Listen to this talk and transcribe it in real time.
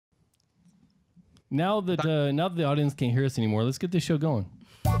Now that the audience can't hear us anymore, let's get this show going.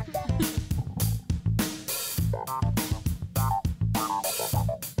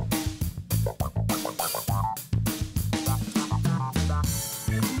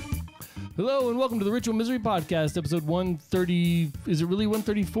 Hello and welcome to the Ritual Misery Podcast, episode 130. Is it really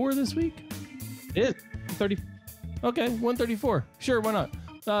 134 this week? It is 30. Okay, 134. Sure, why not?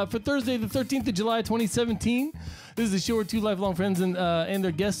 For Thursday, the 13th of July, 2017. This is a show where two lifelong friends and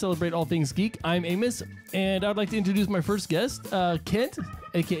their guests celebrate all things geek. I'm Amos, and I'd like to introduce my first guest, Kent,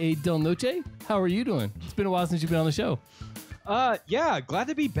 a.k.a. Del Noche. How are you doing? It's been a while since you've been on the show. Yeah, glad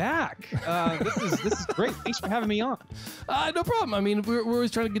to be back. This is great. Thanks for having me on. No problem. I mean, we're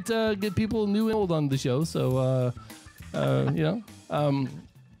always trying to get people new and old on the show. So,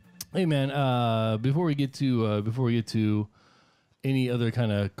 hey man, before we get to any other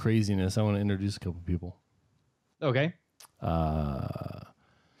kind of craziness, I want to introduce a couple people. Okay. I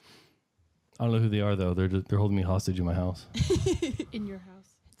don't know who they are though. They're holding me hostage in my house. In your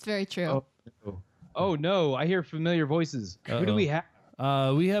house. It's very true. Oh no, I hear familiar voices. Who do we have?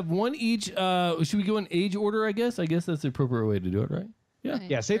 We have one each. Should we go in age order, I guess? I guess that's the appropriate way to do it, right? Yeah.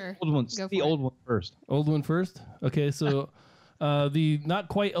 Yeah, say the old one. Say the old one first. Old one first? Okay, so the not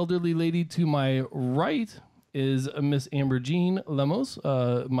quite elderly lady to my right is Miss Amber Jean Lemos,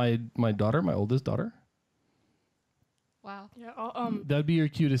 my daughter, my oldest daughter. Wow. Yeah. That'd be your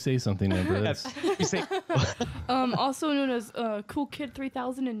cue to say something, Amber. You say, Also known as Cool Kid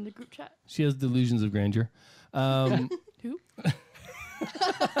 3000 in the group chat. She has delusions of grandeur. Who?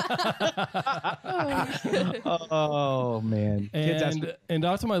 oh man. And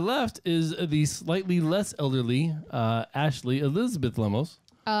off to my left is the slightly less elderly Ashley Elizabeth Lemos.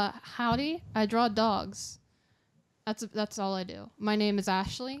 Howdy. I draw dogs. That's all I do. My name is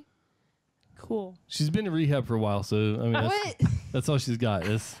Ashley. Cool. She's been in rehab for a while, so I mean that's all she's got.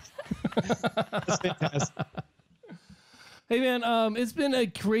 That's fantastic. Hey man, it's been a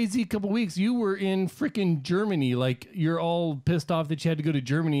crazy couple weeks. You were in freaking Germany. Like, you're all pissed off that you had to go to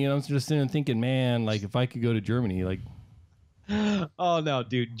Germany, and I'm just sitting there thinking, man, like, if I could go to Germany, like. Oh no,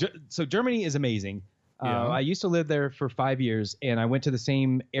 dude. So Germany is amazing. Yeah. I used to live there for 5 years, and I went to the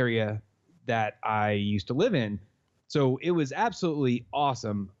same area that I used to live in. So it was absolutely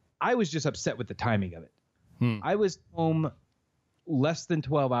awesome. I was just upset with the timing of it. I was home less than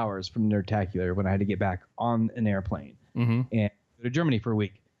 12 hours from Nerdtacular when I had to get back on an airplane and go to Germany for a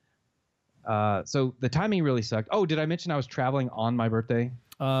week. So the timing really sucked. Oh, did I mention I was traveling on my birthday?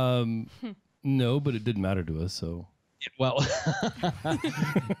 No, but it didn't matter to us. So well,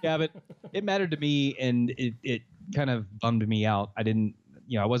 yeah, but it mattered to me, and it kind of bummed me out. I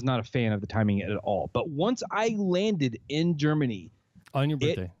was not a fan of the timing at all. But once I landed in Germany. On your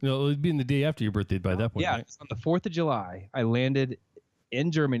birthday. It would be in the day after your birthday by that point, yeah, right? It's on the 4th of July. I landed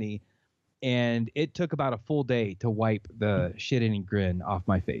in Germany, and it took about a full day to wipe the shit-eating grin off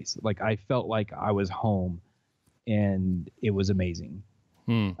my face. Like, I felt like I was home, and it was amazing.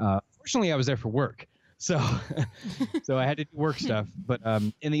 Fortunately, I was there for work, so so I had to do work stuff. But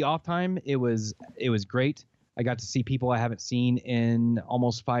in the off time, it was great. I got to see people I haven't seen in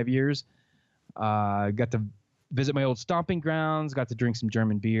almost 5 years. Got to visit my old stomping grounds, got to drink some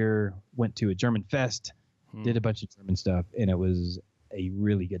German beer, went to a German fest, did a bunch of German stuff, and it was a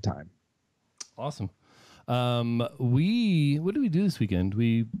really good time. Awesome. What did we do this weekend?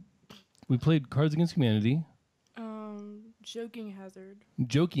 We played Cards Against Humanity. Joking Hazard.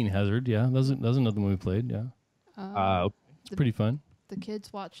 Joking Hazard, yeah. That was another one we played, yeah. It's pretty fun. The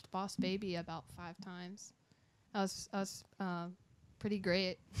kids watched Boss Baby about 5 times. That was pretty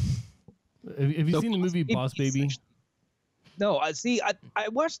great. Have you seen the movie Boss Baby? No, I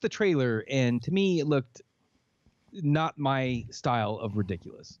watched the trailer, and to me it looked not my style of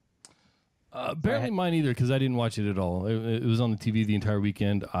ridiculous. Apparently mine either, because I didn't watch it at all. It was on the TV the entire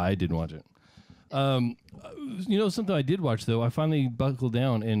weekend. I didn't watch it. Something I did watch, though, I finally buckled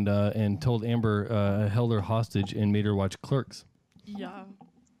down and told Amber, held her hostage and made her watch Clerks. Yeah.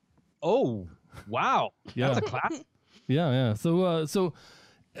 Oh, wow. Yeah. That's a class. Yeah. So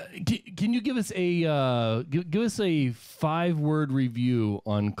can you give us a 5-word review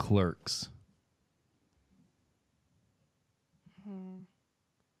on Clerks?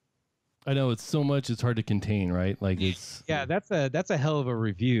 I know it's so much; it's hard to contain, right? Like it's that's a hell of a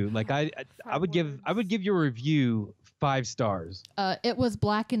review. Like I would give your review 5 stars. It was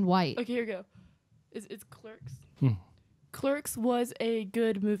black and white. Okay, here we go. It's Clerks. Clerks was a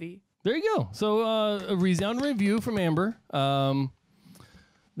good movie. There you go. So a resounding review from Amber.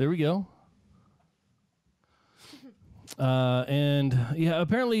 There we go. And yeah,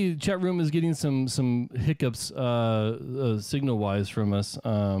 apparently chat room is getting some hiccups signal wise from us.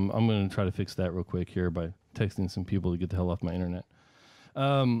 I'm going to try to fix that real quick here by texting some people to get the hell off my internet.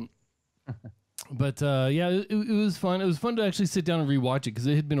 But yeah, it was fun. It was fun to actually sit down and rewatch it because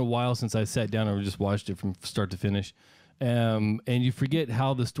it had been a while since I sat down and just watched it from start to finish. And you forget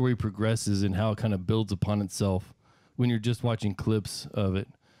how the story progresses and how it kind of builds upon itself when you're just watching clips of it.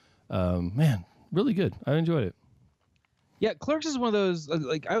 Man, really good. I enjoyed it. Yeah, Clerks is one of those,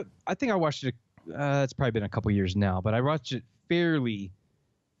 like, I think I watched it, it's probably been a couple years now, but I watched it fairly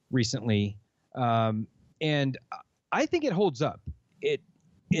recently. And I think it holds up.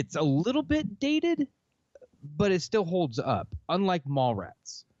 It's a little bit dated, but it still holds up, unlike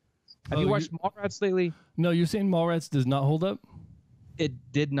Mallrats. Have you watched Mallrats lately? No, you're saying Mallrats does not hold up? It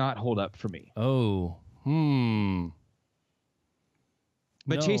did not hold up for me. Oh,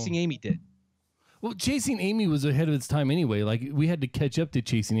 But No. Chasing Amy did. Well, Chasing Amy was ahead of its time anyway. Like, we had to catch up to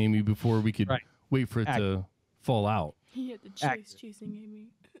Chasing Amy before we could wait for it to fall out. He had to chase Chasing Amy.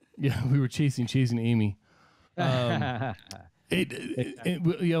 Yeah, we were chasing Amy. I'm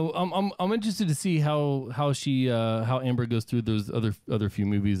interested to see how Amber goes through those other few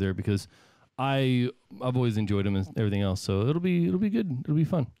movies there because I've always enjoyed them and everything else. So it'll be good. It'll be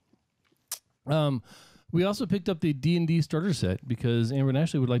fun. We also picked up the D&D starter set because Amber and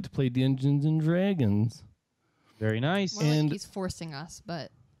Ashley would like to play Dungeons and Dragons. Very nice. More like he's forcing us,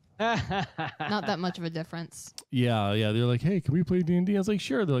 but not that much of a difference. Yeah. They're like, hey, can we play D&D? I was like,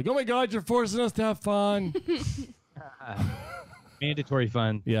 sure. They're like, oh my God, you're forcing us to have fun. Mandatory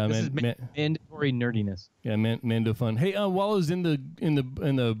fun. Yeah, this is mandatory nerdiness. Yeah, Mando fun. Hey, while I was in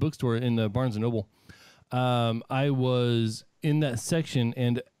the bookstore in the Barnes and Noble, I was in that section,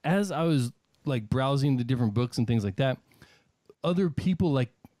 and as I was like browsing the different books and things like that, other people like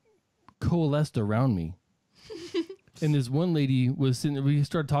coalesced around me. And this one lady was sitting there, we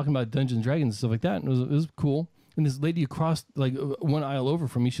started talking about Dungeons and Dragons and stuff like that, and it was cool. And this lady across like one aisle over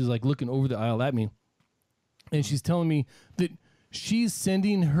from me, she's like looking over the aisle at me, and she's telling me that she's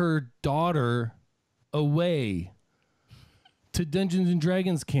sending her daughter away to Dungeons and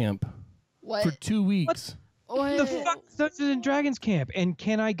Dragons camp for 2 weeks. What the fuck is Dungeons and Dragons camp? And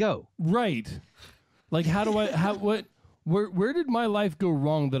can I go? Right. Like, how do I, where did my life go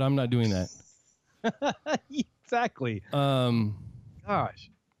wrong that I'm not doing that? Exactly. Gosh.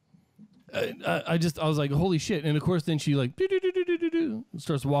 I was like, holy shit. And of course, then she like,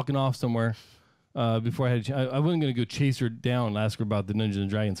 starts walking off somewhere. Before I wasn't going to go chase her down and ask her about the Dungeons and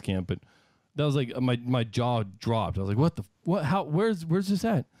Dragons camp, but that was like, my jaw dropped. I was like, where's this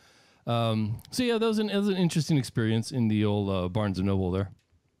at? So yeah, that was an interesting experience in the old Barnes and Noble there.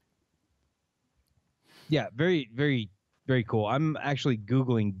 Yeah, very, very, very cool. I'm actually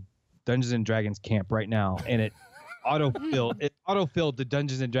Googling Dungeons and Dragons camp right now, and it autofilled the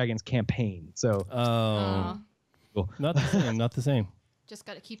Dungeons and Dragons campaign. So, cool. Not the same. Just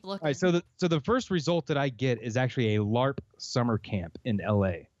got to keep looking. All right, so the first result that I get is actually a LARP summer camp in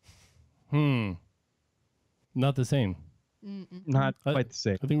LA. Not the same. Not quite the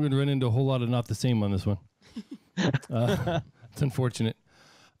same. I think we're going to run into a whole lot of not the same on this one. It's unfortunate.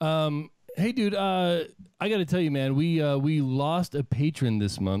 Hey, dude, I got to tell you, man, we lost a patron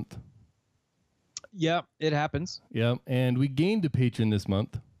this month. Yeah, it happens. Yeah, and we gained a patron this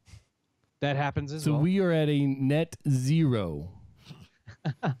month. That happens as well. So we are at a net 0.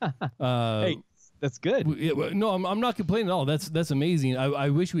 Hey, that's good. No, I'm not complaining at all. That's amazing. I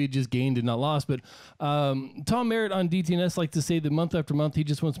wish we had just gained and not lost. But Tom Merritt on DTNS likes to say that month after month, he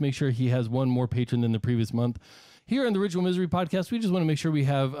just wants to make sure he has one more patron than the previous month. Here on the Ritual Misery podcast, we just want to make sure we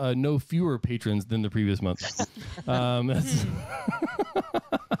have no fewer patrons than the previous month. That's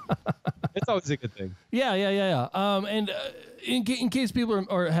It's always a good thing. Yeah. And in case people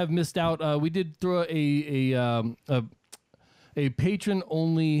have missed out, we did throw a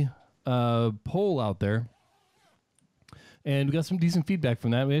patron-only poll out there, and we got some decent feedback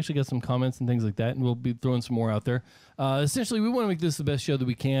from that. We actually got some comments and things like that, and we'll be throwing some more out there. Essentially, we want to make this the best show that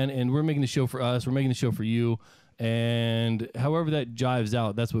we can, and we're making the show for us. We're making the show for you, and however that jives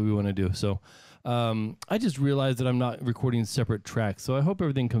out, that's what we want to do. So I just realized that I'm not recording separate tracks, so I hope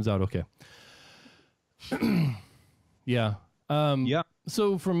everything comes out okay. Yeah. Yeah.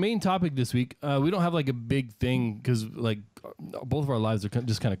 So for main topic this week, we don't have like a big thing because like both of our lives are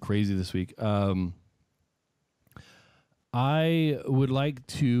just kind of crazy this week. I would like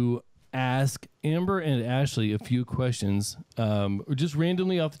to ask Amber and Ashley a few questions, just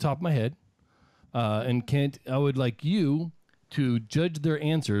randomly off the top of my head. And Kent, I would like you to judge their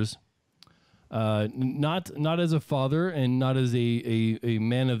answers, not as a father and not as a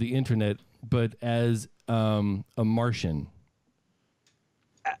man of the internet, but as a Martian.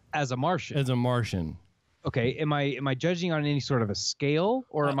 As a Martian. As a Martian. Okay. Am I judging on any sort of a scale,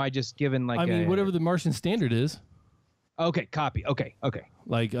 or am I just given like? I mean, whatever the Martian standard is. Okay. Copy. Okay.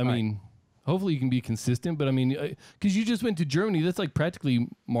 Like, I mean, hopefully you can be consistent, but I mean, because you just went to Germany, that's like practically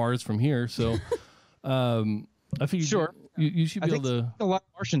Mars from here. So, I figured sure you should be able to. A lot of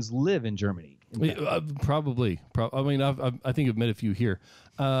Martians live in Germany. Probably. I mean, I think I've met a few here.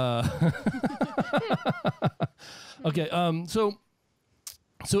 Okay.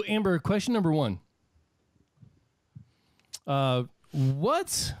 So Amber, question number 1.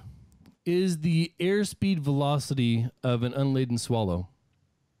 What is the airspeed velocity of an unladen swallow?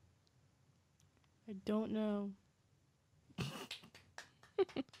 I don't know.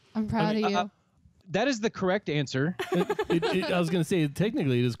 I'm proud of you. That is the correct answer. I was going to say,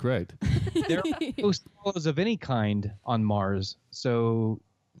 technically, it is correct. There are no swallows of any kind on Mars, so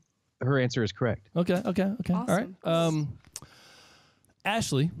her answer is correct. Okay. Awesome. All right.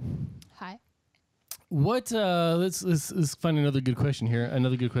 Ashley, Hi. what? Let's find another good question here.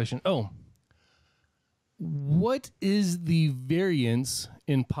 Another good question. Oh, what is the variance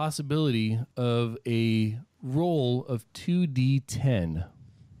in possibility of a roll of 2d10?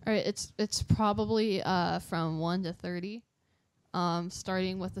 All right, it's probably from 1 to 30,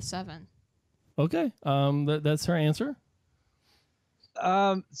 starting with a 7. Okay. That's her answer.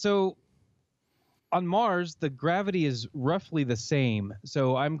 So on Mars, the gravity is roughly the same.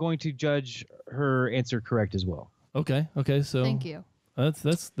 So I'm going to judge her answer correct as well. Okay. So Thank you.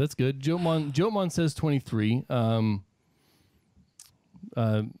 That's good. Jomon says 23.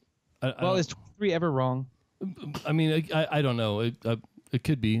 Is 23 ever wrong? I mean, I don't know. It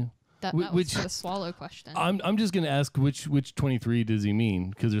could be. That was the swallow question. I'm just gonna ask which 23 does he mean,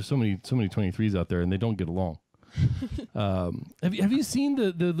 because there's so many 23s out there and they don't get along. Have you seen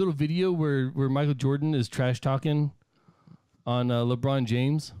the little video where Michael Jordan is trash talking on LeBron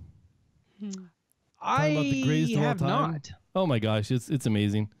James? I about the greatest of all have time? not. Oh my gosh, it's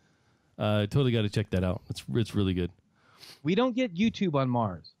amazing. Totally got to check that out. It's really good. We don't get YouTube on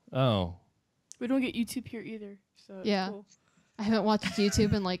Mars. Oh, We don't get YouTube here either. So it's Yeah. cool. I haven't watched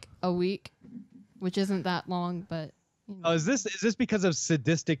YouTube in like a week, which isn't that long, but you know. Oh, is this because of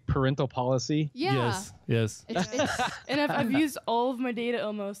sadistic parental policy? Yeah. yes. It's And I've used all of my data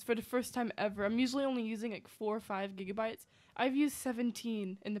almost for the first time ever. I'm usually only using like 4 or 5 gigabytes. I've used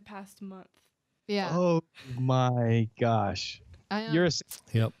 17 in the past month. yeah. Oh my gosh. I know.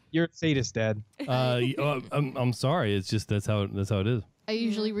 You're a sadist, Dad. I'm sorry. It's just that's how it is. I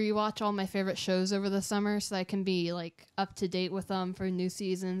usually rewatch all my favorite shows over the summer so I can be like up to date with them for new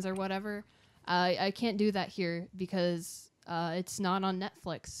seasons or whatever. I can't do that here because it's not on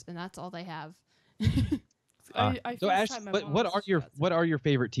Netflix and that's all they have. I So Ash, FaceTime my what mom what are your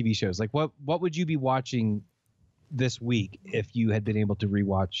favorite TV shows? Like what would you be watching this week if you had been able to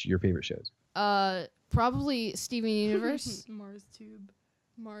rewatch your favorite shows? Probably Steven Universe. Mars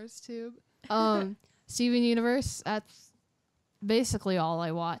Tube. Steven Universe, that's basically all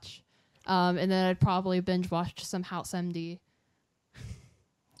I watch. And then I'd probably binge watch some House MD.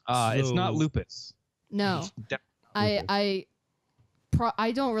 It's not So- Lupus. No. Definitely Lupus.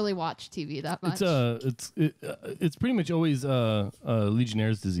 I don't really watch TV that much. It's pretty much always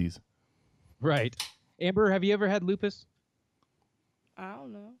Legionnaire's disease. Right. Amber, have you ever had lupus? I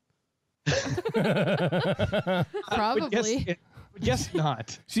don't know. Probably. Guess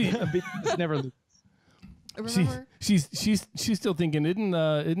not. It's never lupus. Remember? She's still thinking.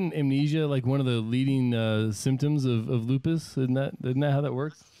 Isn't amnesia like one of the leading symptoms of lupus? Isn't that how that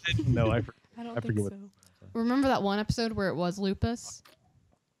works? No, I don't think forget so. Remember that one episode where it was lupus?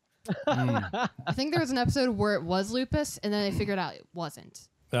 I think there was an episode where it was lupus, and then they figured out it wasn't.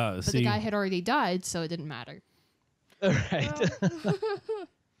 But the guy had already died, so it didn't matter. All right.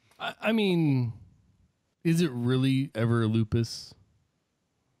 I mean, is it really ever lupus?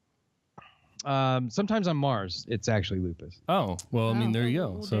 Sometimes on Mars, it's actually lupus. Oh, well, I mean, there you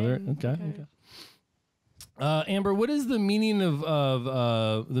go. Well, So there, dang. okay. Amber, what is the meaning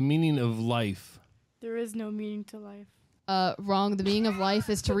of life? There is no meaning to life. Wrong. The meaning of life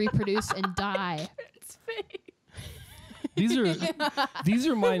is to reproduce and die. It's fake. These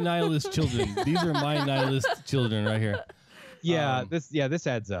are my nihilist children. These are my nihilist children right here. Yeah, this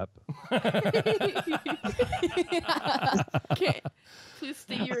adds up. Okay. Please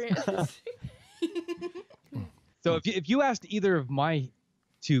state your answer. So if you asked either of my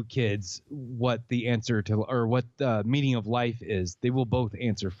two kids what the answer to or what the meaning of life is, they will both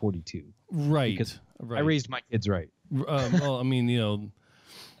answer 42. Right. Because right. I raised my kids right. Well, I mean,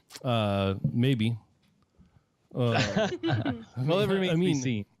 maybe. Well, it remains to be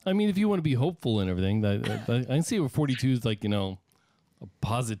seen. I mean, if you want to be hopeful and everything, I can see where 42 is like, a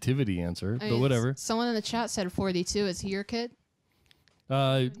positivity answer, I but mean, whatever. Someone in the chat said 42. Is he your kid?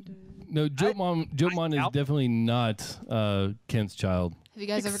 No, Jotmon is definitely not Kent's child. Have you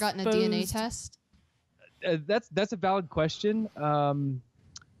guys ever gotten a DNA test? That's a valid question.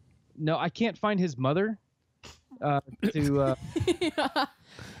 No, I can't find his mother. She's not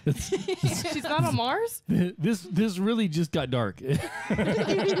on Mars? This really just got dark.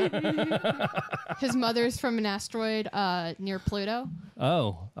 His mother's from an asteroid near Pluto.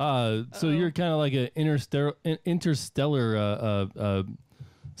 So you're kind of like an interstellar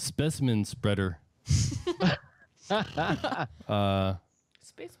specimen spreader.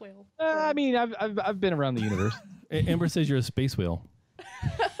 Space whale. I mean, I've been around the universe. Amber says you're a space whale.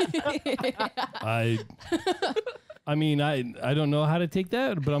 I mean, I don't know how to take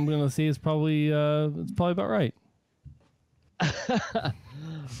that, but I'm gonna say it's probably about right.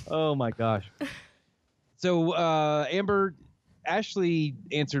 Oh my gosh. So Amber, Ashley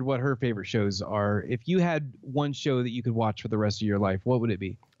answered what her favorite shows are. If you had one show that you could watch for the rest of your life, what would it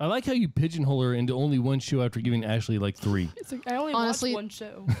be? I like how you pigeonhole her into only one show after giving Ashley like 3. It's like, I only Honestly, watch one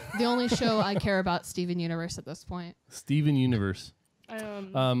show. The only show I care about, Steven Universe, at this point. Steven Universe.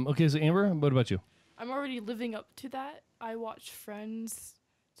 Okay, so Amber, what about you? I'm already living up to that. I watch Friends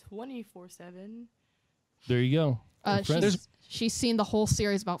 24/7. There you go. She's seen the whole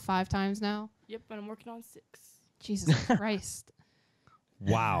series about 5 times now. Yep, and I'm working on 6. Jesus Christ.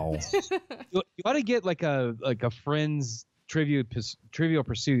 Wow. You ought to get like a Friends Trivial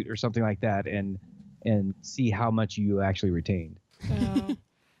Pursuit or something like that, and see how much you actually retained.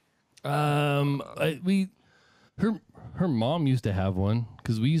 Her mom used to have one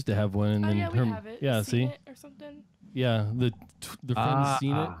because we used to have one, and then we have it. Yeah, Seen see, it or something. Yeah, the friends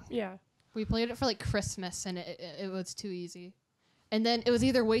seen it. Yeah. We played it for like Christmas, and it was too easy. And then it was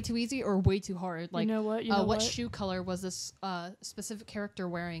either way too easy or way too hard. Like, you know what? What shoe color was this specific character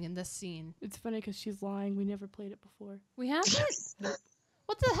wearing in this scene? It's funny because she's lying. We never played it before. We haven't?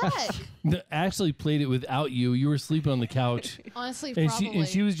 What the heck? Actually played it without you. You were sleeping on the couch. Honestly, and probably.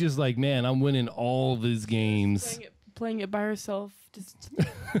 she was just like, man, I'm winning all these games. Playing it by herself. Just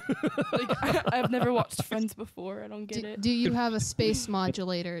like, I've never watched Friends before. I don't get it. Do you have a space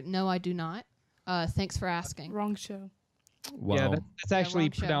modulator? No, I do not. Thanks for asking. Wrong show. Wow. Yeah, that's actually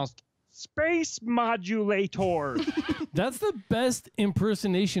pronounced space modulator. That's the best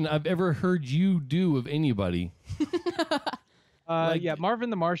impersonation I've ever heard you do of anybody. Yeah, Marvin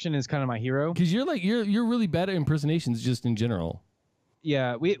the Martian is kind of my hero. Because you're really bad at impersonations just in general.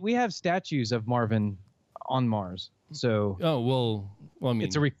 Yeah, we have statues of Marvin on Mars. So well, I mean,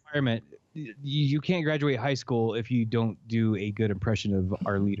 it's a requirement. You can't graduate high school if you don't do a good impression of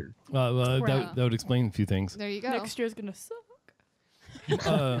our leader. That would explain a few things. There you go. Next year's gonna suck.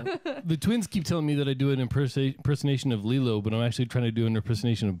 The twins keep telling me that I do an impersonation of Lilo, but I'm actually trying to do an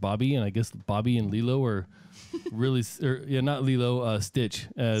impersonation of Bobby, and I guess Bobby and Lilo are really, not Lilo, Stitch.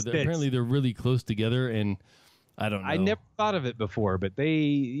 Apparently they're really close together, and I don't know. I never thought of it before, but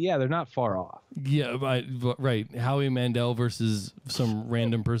they're not far off. Yeah, right. Howie Mandel versus some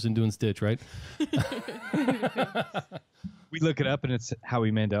random person doing Stitch, right? We look it up, and it's Howie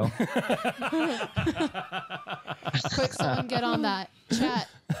Mandel. Quick, someone get on that. Chat.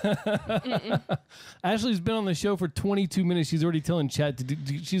 Ashley's been on the show for 22 minutes. She's already telling chat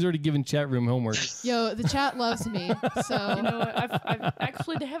she's already given chat room homework. Yo, the chat loves me. So you know what? I've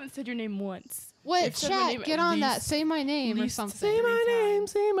actually they haven't said your name once. What? Chat, get on that. Say my name or something. Say my name.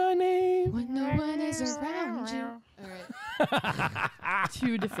 Say my name. When no one is around you. All right.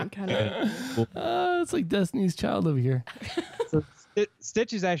 2 different kind of. It's like Destiny's Child over here. So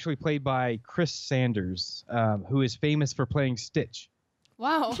Stitch is actually played by Chris Sanders, who is famous for playing Stitch.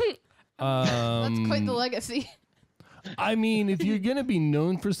 Wow. That's quite the legacy. I mean, if you're going to be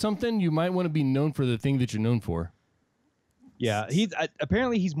known for something, you might want to be known for the thing that you're known for. Yeah,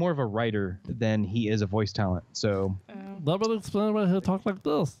 apparently he's more of a writer than he is a voice talent. So, Let me explain why he'll talk like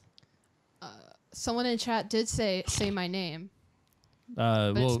this. Someone in chat did say my name,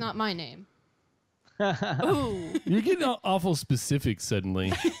 but well, it's not my name. Ooh. You're getting awful specific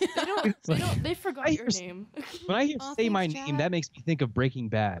suddenly. They forgot your name. When I hear "say my name," that makes me think of Breaking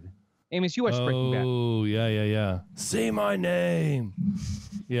Bad. Amos, you watched Breaking Bad. Oh, yeah. Say my name.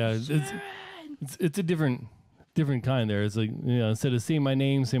 Yeah, it's a different kind there. It's like, instead of say my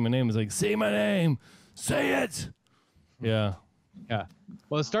name, it's like, say my name, say it. Yeah. Yeah.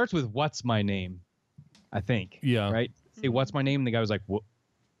 Well, it starts with "What's my name?" I think. Yeah. Right. Say "What's my name?" And the guy was like,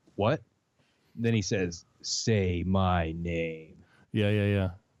 "What?" Then he says, "Say my name." Yeah.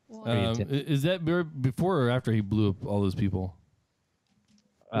 Is that before or after he blew up all those people?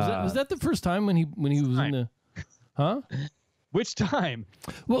 Was that the first time when he was in the? Huh? Which time?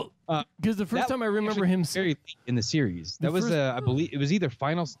 Well, because the first time I remember him very late in the series. That was I believe it was either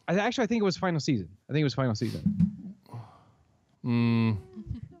final. Actually, I think it was final season. I think it was final season.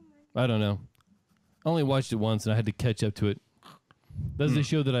 I don't know. I only watched it once and I had to catch up to it. That's the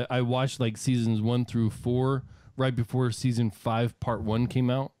show that I watched like seasons 1 through 4 right before season 5 part 1 came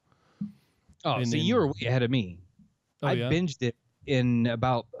out. Oh, and so then, you were way ahead of me. I yeah? binged it in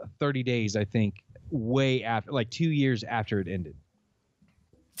about 30 days, I think, way after, like 2 years after it ended.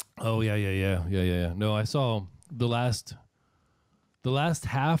 Oh yeah. No, I saw the last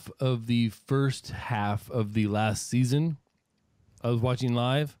half of the first half of the last season. I was watching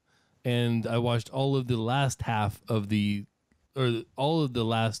live, and I watched all of the last half of the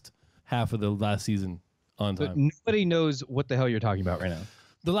last season on time. But nobody knows what the hell you're talking about right now.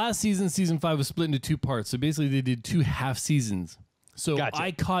 The last season, season 5, was split into 2 parts. So basically, they did 2 half seasons. So Gotcha.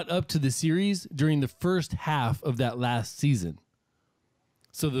 I caught up to the series during the first half of that last season.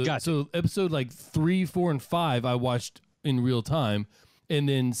 So so episode like 3, 4, and 5 I watched in real time, and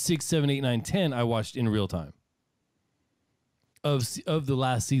then 6, 7, 8, 9, 10 I watched in real time of the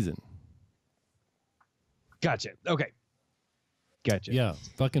last season. Gotcha. Okay. Gotcha. Yeah,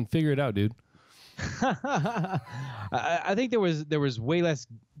 fucking figure it out, dude. I think there was way less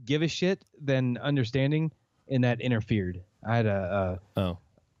give a shit than understanding, and that interfered. I had a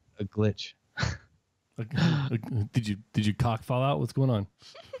glitch. Did your cock fall out? What's going on?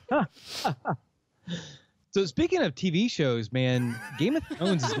 So speaking of TV shows, man, Game of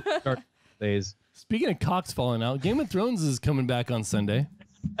Thrones is days. Speaking of cocks falling out, Game of Thrones is coming back on Sunday.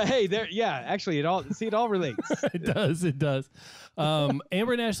 Hey, there. Yeah, actually, it all relates. It does.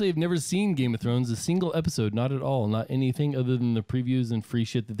 Amber and Ashley have never seen Game of Thrones, a single episode, not at all, not anything other than the previews and free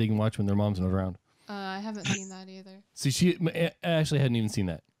shit that they can watch when their mom's not around. I haven't seen that either. See, Ashley hadn't even seen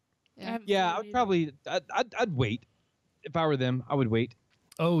that. Yeah, I'd wait. If I were them, I would wait.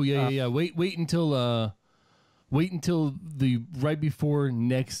 Oh yeah. Wait until the right before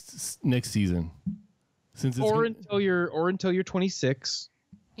next season, since it's until you're 26.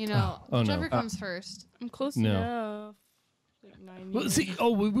 You know, whichever comes first. I'm close No. enough. Like 9 Well, years. see,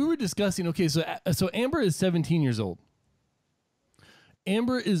 we were discussing. Okay, so Amber is 17 years old.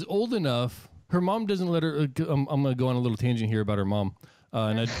 Amber is old enough. Her mom doesn't let her. I'm going to go on a little tangent here about her mom,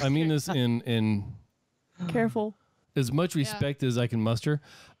 and I mean this in Careful. as much respect as I can muster.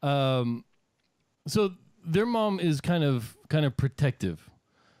 So their mom is kind of protective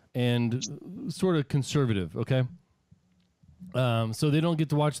and sort of conservative. Okay. So they don't get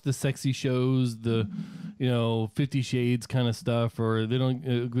to watch the sexy shows, the 50 Shades kind of stuff, or they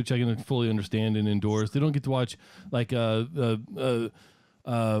don't, which I can fully understand and endorse. They don't get to watch like Twilight.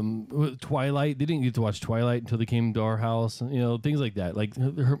 They didn't get to watch Twilight until they came to our house. Things like that. Like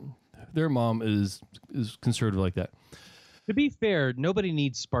their mom is conservative like that. To be fair, nobody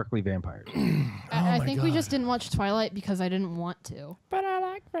needs sparkly vampires. I think we just didn't watch Twilight because I didn't want to. But I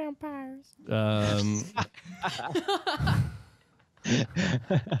like vampires.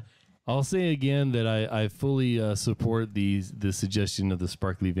 I'll say again that I fully support the suggestion of the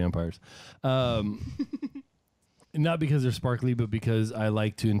sparkly vampires. Not because they're sparkly, but because I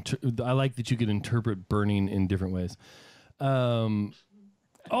like that you can interpret burning in different ways. All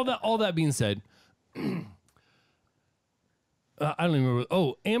that being said, I don't even remember.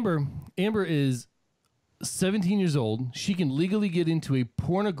 Oh, Amber is 17 years old. She can legally get into a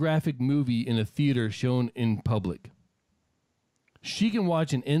pornographic movie in a theater shown in public. She can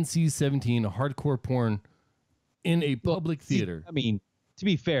watch an NC-17, a hardcore porn, in a public theater. I mean, to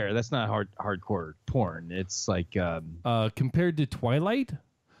be fair, that's not hardcore porn. It's like compared to Twilight.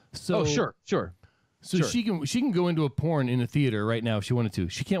 So sure. So sure. she can go into a porn in a theater right now if she wanted to.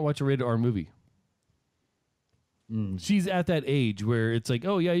 She can't watch a rated R movie. She's at that age where it's like,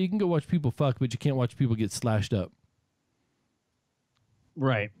 oh yeah, you can go watch people fuck, but you can't watch people get slashed up.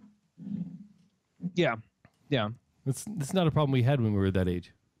 Right. Yeah. That's not a problem we had when we were that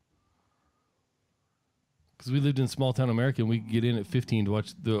age. Because we lived in small town America and we could get in at 15 to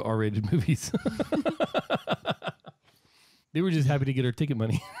watch the R-rated movies. They were just happy to get our ticket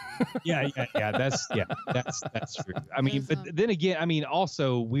money. Yeah. That's true. I mean, but then again, I mean,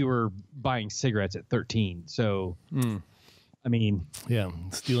 also we were buying cigarettes at 13. So, I mean, yeah,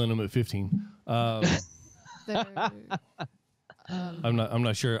 stealing them at 15. I'm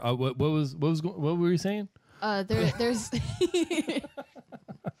not sure. What were you saying?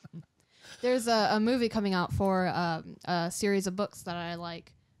 There's a movie coming out for a series of books that I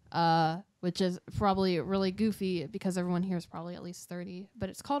like. which is probably really goofy because everyone here is probably at least 30, but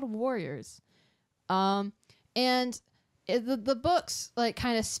it's called Warriors. And the books like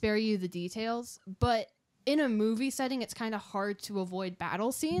kind of spare you the details, but in a movie setting, it's kind of hard to avoid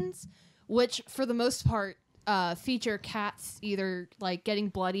battle scenes, which for the most part feature cats either like getting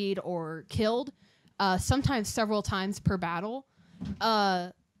bloodied or killed, sometimes several times per battle.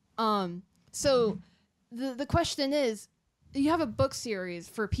 So the question is, you have a book series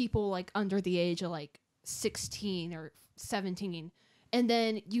for people like under the age of like 16 or 17, and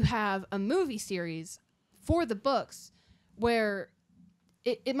then you have a movie series for the books where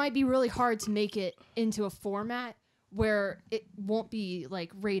it might be really hard to make it into a format where it won't be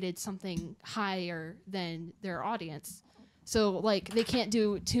like rated something higher than their audience. So like they can't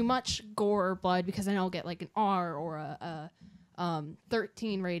do too much gore or blood because then I'll get like an R or a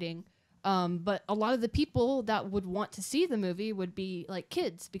 13 rating. But a lot of the people that would want to see the movie would be like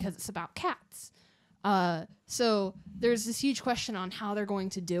kids because it's about cats. So there's this huge question on how they're going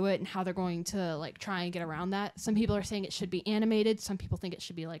to do it and how they're going to like try and get around that. Some people are saying it should be animated. Some people think it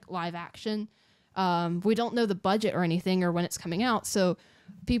should be like live action. We don't know the budget or anything or when it's coming out, so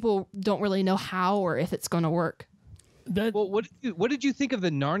people don't really know how or if it's going to work. Well, what did you think of the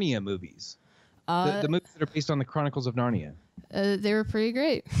Narnia movies? The movies that are based on the Chronicles of Narnia. They were pretty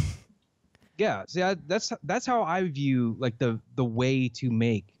great. Yeah, see, that's how I view like the way to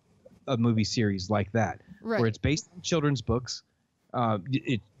make a movie series like that, Right. where it's based on children's books.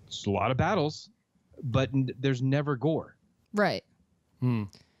 It's a lot of battles, but there's never gore. Right.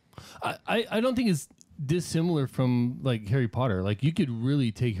 I don't think it's dissimilar from like Harry Potter. Like you could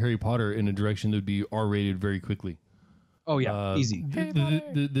really take Harry Potter in a direction that would be R-rated very quickly. Oh yeah, easy.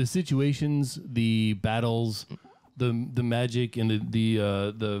 The situations, the battles, the magic, and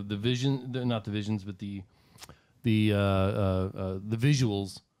the vision, not the visions, but the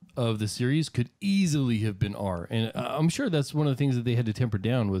visuals of the series could easily have been R. And I'm sure that's one of the things that they had to temper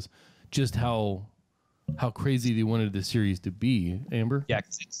down was just how crazy they wanted the series to be. Amber? Yeah,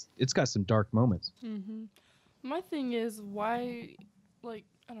 'cause it's got some dark moments. Mm-hmm. My thing is why, like,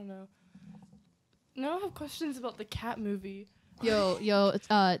 I don't know. Now I have questions about the cat movie. Yo,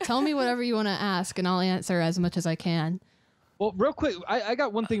 tell me whatever you want to ask, and I'll answer as much as I can. Well, real quick, I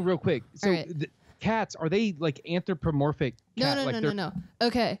got one thing real quick. So All right. the cats, are they like anthropomorphic? No.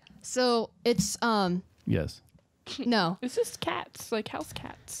 Okay, so it's Yes. no. It's just cats, like house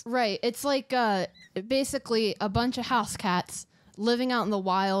cats. Right. It's like basically a bunch of house cats living out in the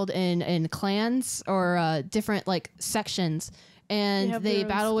wild in clans or different like sections, and have they their own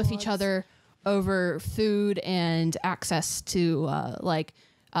battle with each squads. other over food and access to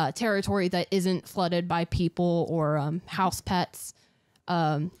territory that isn't flooded by people or house pets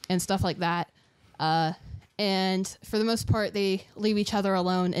and stuff like that. And for the most part, they leave each other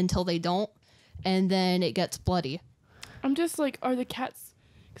alone until they don't, and then it gets bloody. I'm just like, are the cats...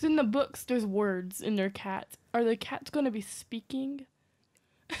 Because in the books, there's words in their cat. Are the cats going to be speaking?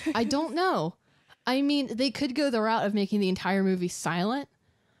 I don't know. I mean, they could go the route of making the entire movie silent,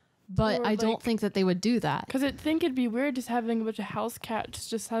 but Or, I don't like- think that they would do that. Because I think it'd be weird just having a bunch of house cats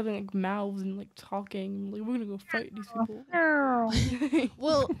just having like mouths and like talking. Like, we're going to go fight these people.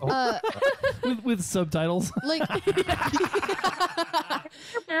 Well, with subtitles. like,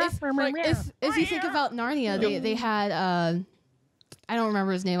 if you think about Narnia, they had, I don't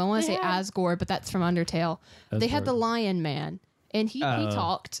remember his name. I want to say Yeah. Asgore, but that's from Undertale. They had the Lion Man, and he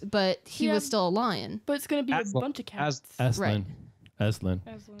talked, but he Yeah. was still a lion. But it's going to be Aslan. a bunch of cats. Aslan. Aslan.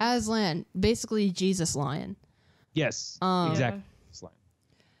 Aslan. Aslan, basically Jesus Lion. Yes, Um, exactly.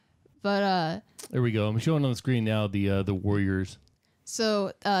 But There we go. I'm showing on the screen now the Warriors.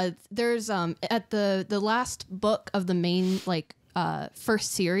 so there's at the last book of the main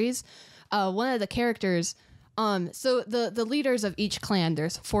first series, one of the characters. So the leaders of each clan,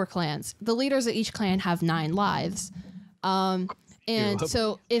 there's 4 clans. The leaders of each clan have 9 lives. And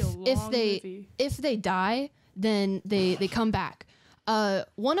so A long movie. if they die, then they come back.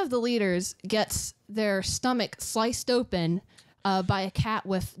 One of the leaders gets their stomach sliced open by a cat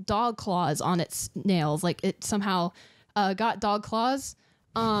with dog claws on its nails. Like it somehow got dog claws.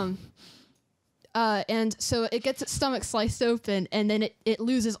 And so it gets its stomach sliced open, and then it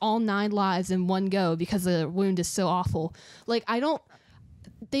loses all 9 lives in one go because the wound is so awful. Like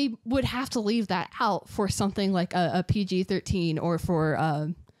they would have to leave that out for something like a PG-13 or for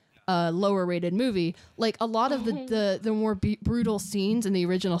a lower rated movie. Like a lot of the more brutal scenes in the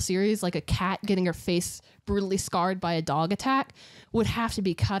original series, like a cat getting her face brutally scarred by a dog attack, would have to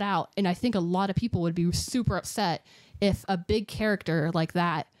be cut out. And I think a lot of people would be super upset if a big character like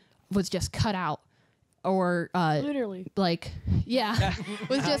that was just cut out or Literally. like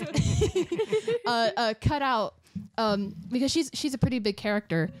was just cut out because she's a pretty big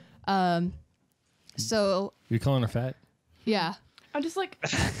character. So You're calling her fat? yeah. I'm just like,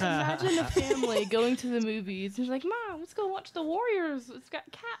 imagine a family going to the movies. And she's like, Mom, let's go watch The Warriors. It's got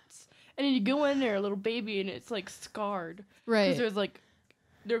cats. And then you go in there, a little baby, and it's like scarred. Right. Because there's like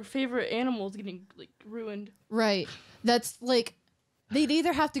their favorite animals getting like ruined. Right. That's like they'd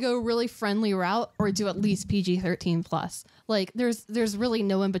either have to go really friendly route or do at least PG-13 plus. Like there's really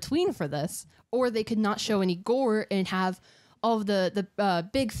no in between for this. Or they could not show any gore and have all of the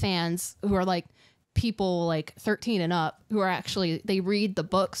big fans who are like people like 13 and up who are actually they read the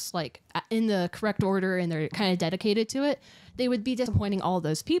books like in the correct order and they're kind of dedicated to it. They would be disappointing all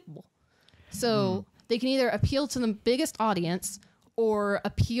those people. So they can either appeal to the biggest audience or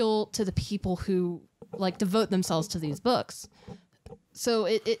appeal to the people who like devote themselves to these books. So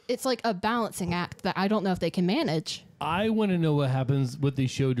it's like a balancing act that I don't know if they can manage. I want to know what they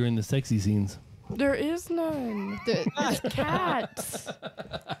show during the sexy scenes. There is none. There's cats.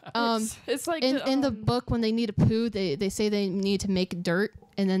 It's like in the book when they need a poo, they say they need to make dirt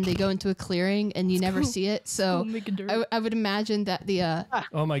and then they go into a clearing and you never see it. So I would imagine that the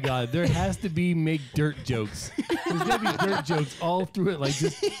Oh my God, there has to be make dirt jokes. There's gotta be dirt jokes all through it, like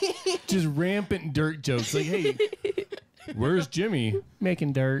just rampant dirt jokes. Like, hey, where's Jimmy?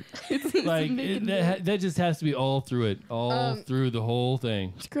 Making dirt. Like that just has to be all through it, through the whole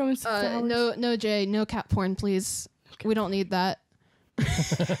thing. It's growing some flowers. no Jay, no cat porn, please. We don't need that.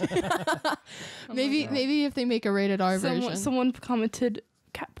 Maybe if they make a rated R version. Someone commented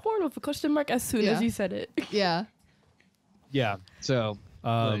cat porn with a question mark as soon as you said it. Yeah. Yeah. So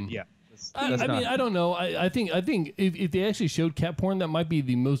yeah. I mean, I don't know. I think if they actually showed cat porn, that might be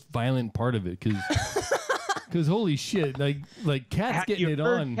the most violent part of it, because holy shit, like cats getting it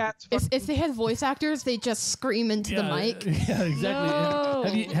on. If they had voice actors, they just scream into the mic. Yeah,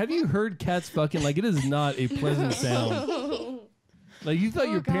 exactly. No. Have you heard cats fucking? Like, it is not a pleasant sound. Like, you thought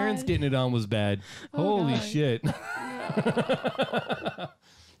your parents getting it on was bad. Holy shit.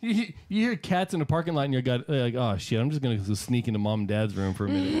 You hear cats in a parking lot and you're like, oh shit, I'm just gonna go sneak into mom and dad's room for a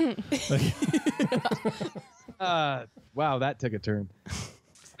minute. Wow, that took a turn.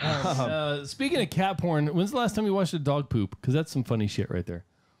 Speaking of cat porn, when's the last time you watched a dog poop? Because that's some funny shit right there.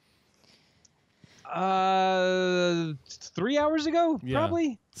 3 hours ago,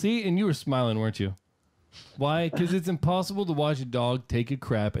 probably. See, and you were smiling, weren't you? Why? Because it's impossible to watch a dog take a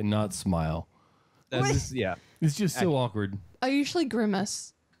crap and not smile. It's just so awkward. I usually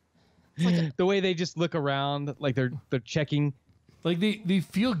grimace. The way they just look around, like they're checking. Like they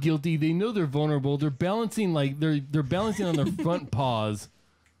feel guilty. They know they're vulnerable. They're balancing they're balancing on their front paws.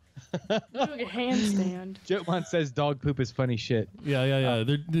 They're doing a handstand. Jotman says dog poop is funny shit. Yeah.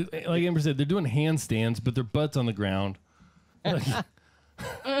 They're like Amber said, they're doing handstands, but their butt's on the ground. Like,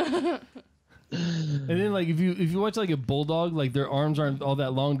 and then like if you watch like a bulldog, like their arms aren't all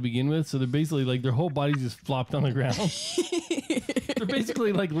that long to begin with, so they're basically like their whole body's just flopped on the ground. They're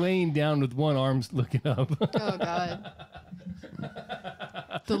basically like laying down with one arm looking up. Oh God.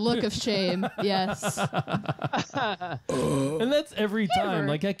 The look of shame. Yes. And that's every time.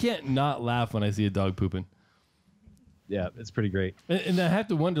 Like, I can't not laugh when I see a dog pooping. Yeah, it's pretty great. And I have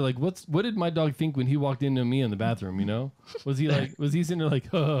to wonder, like, what did my dog think when he walked into me in the bathroom, you know? Was he sitting there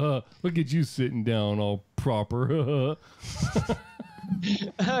like, look at you sitting down all proper.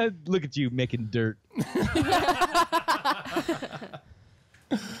 Look at you making dirt.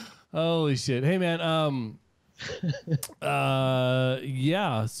 Holy shit. Hey, man.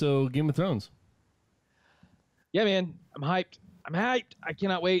 Yeah, so Game of Thrones. Yeah, man. I'm hyped. I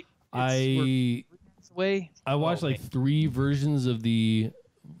cannot wait. I watched 3 versions of the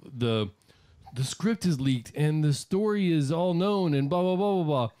script is leaked and the story is all known and blah blah blah blah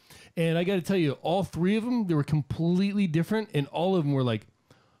blah. And I got to tell you, all 3 of them, they were completely different, and all of them were like,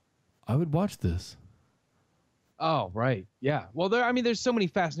 I would watch this. Oh, right. Yeah. Well, there's so many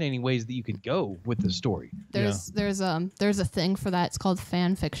fascinating ways that you could go with the story. There's a thing for that. It's called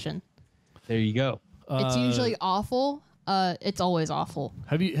fan fiction. There you go. It's usually awful. It's always awful.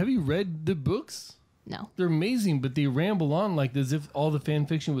 Have you read the books? No. They're amazing, but they ramble on like as if all the fan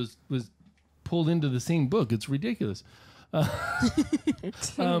fiction was pulled into the same book. It's ridiculous.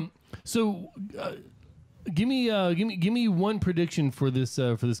 So give me one prediction for this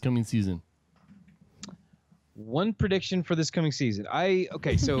coming season. One prediction for this coming season.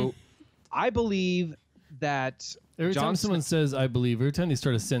 So I believe that every time someone says I believe, every time they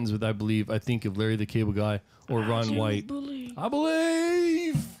start a sentence with I believe, I think of Larry the Cable Guy or Ron White. I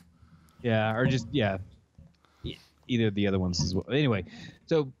believe. Yeah, or just either of the other ones as well. Anyway,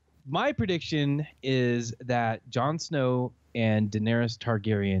 so My prediction is that Jon Snow and Daenerys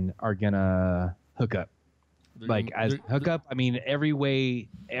Targaryen are gonna hook up. I mean every way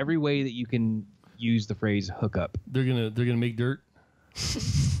that you can use the phrase hook up. They're gonna make dirt.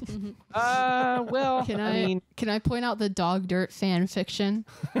 Well, Can I point out the dog dirt fan fiction?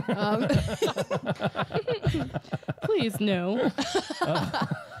 Please no.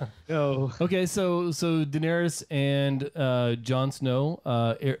 no. Okay, so Daenerys and Jon Snow,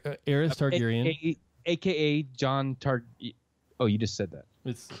 Aerys Targaryen. AKA John Oh, you just said that.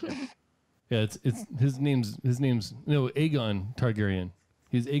 It's his name's Aegon Targaryen.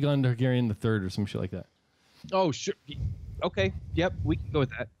 He's Aegon Targaryen the Third or some shit like that. Oh, sure. Okay. Yep, we can go with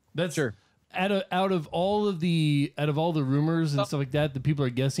that. That's sure. Out of all the rumors and stuff like that people are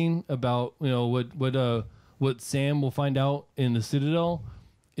guessing about, what Sam will find out in the Citadel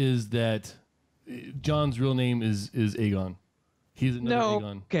is that John's real name is Aegon. He's another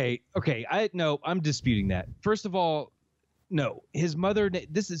Aegon. Okay. I'm disputing that. First of all, no. His mother.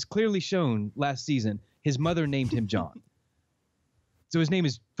 This is clearly shown last season. His mother named him John. So his name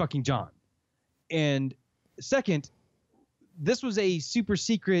is fucking John. And second, this was a super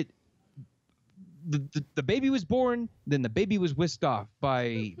secret. The baby was born, then the baby was whisked off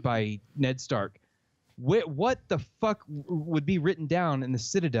by Ned Stark. What the fuck would be written down in the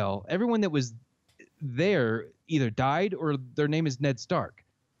Citadel? Everyone that was there either died or their name is Ned Stark.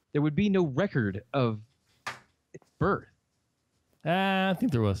 There would be no record of birth. I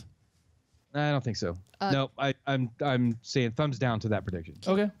think there was. I don't think so. No, I'm saying thumbs down to that prediction.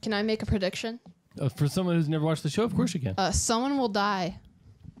 Okay. Can I make a prediction? For someone who's never watched the show, of course you can. Someone will die.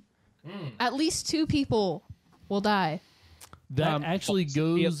 At least 2 people will die. That actually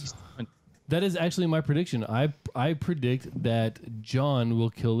goes. That is actually my prediction. I predict that John will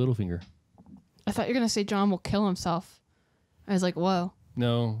kill Littlefinger. I thought you were gonna say John will kill himself. I was like, whoa.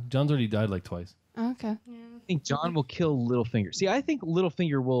 No, John's already died like twice. Okay. Yeah. I think John will kill Littlefinger. See, I think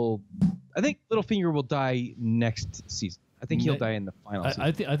Littlefinger will die next season. I think he'll die in the final season.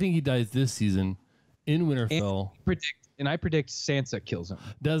 I think he dies this season in Winterfell. And I predict Sansa kills him.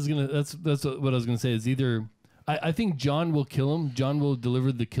 That's what I was gonna say. Is either I think John will kill him. John will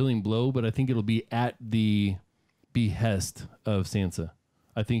deliver the killing blow, but I think it'll be at the behest of Sansa.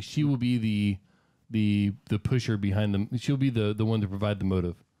 I think she will be the pusher behind them. She'll be the one to provide the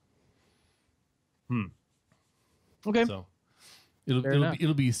motive. Okay. So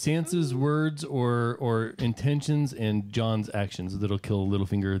it'll be Sansa's words or intentions and John's actions that'll kill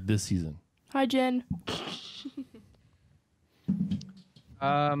Littlefinger this season. Hi, Jen.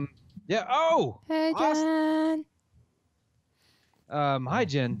 Yeah. Oh. Hey, Jen. Awesome. Hi,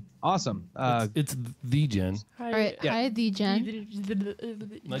 Jen. Awesome. It's the Jen, Hi. All right. Yeah. Hi, the Jen.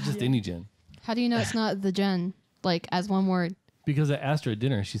 not just any Jen. How do you know it's not the Jen? Like, as one word? Because I asked her at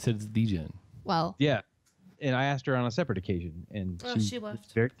dinner, she said it's the Jen. Well. Yeah. And I asked her on a separate occasion, and she left.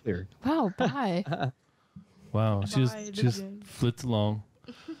 was very clear. Wow. Bye. Wow, she Bye, just Jen. flits along.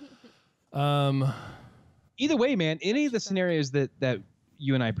 Either way, man, any of the scenarios that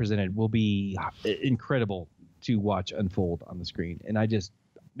you and I presented will be incredible to watch unfold on the screen. And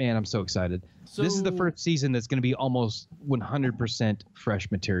I'm so excited. This is the first season that's going to be almost 100% fresh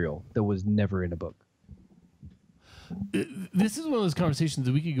material that was never in a book. This is one of those conversations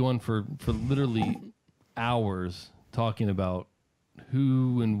that we could go on for literally hours talking about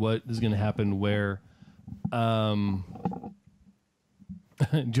who and what is going to happen where.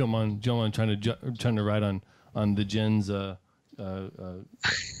 Jomon trying to ride on the Jen's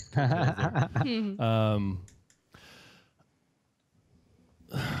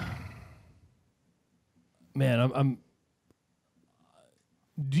man, I'm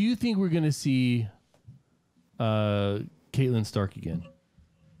do you think we're going to see Catelyn Stark again?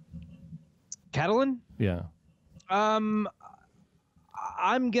 Catelyn? Yeah. I'm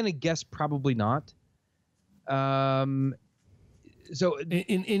gonna guess probably not. So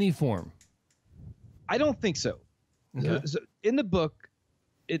In any form. I don't think so. Okay. So in the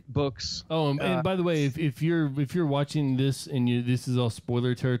books. Oh, and by the way, if you're watching this and this is all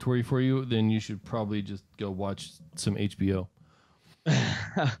spoiler territory for you, then you should probably just go watch some HBO.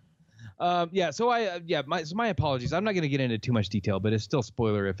 My apologies. I'm not going to get into too much detail, but it's still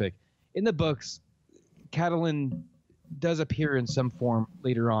spoilerific. In the books, Catelyn does appear in some form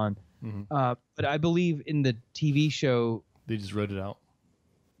later on, but I believe in the TV show they just wrote it out.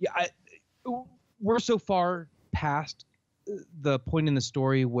 Yeah, we're so far past the point in the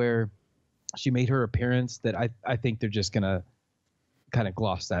story where she made her appearance that I think they're just gonna kind of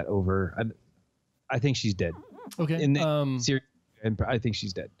gloss that over. I think she's dead. Okay. In the series, and I think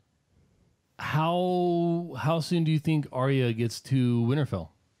she's dead. How soon do you think Arya gets to Winterfell?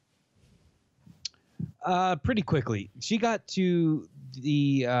 Pretty quickly. She got to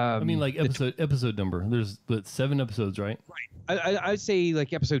the. I mean, like episode number. There's 7 episodes, right? I'd say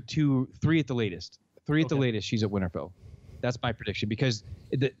like episode 2, 3 at the latest. 3 at the Okay. latest. She's at Winterfell. That's my prediction because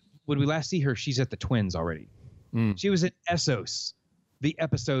when we last see her, she's at the Twins already. Mm. She was at Essos, the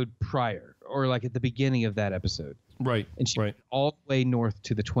episode prior, or like at the beginning of that episode, Right. and she Right. went all the way north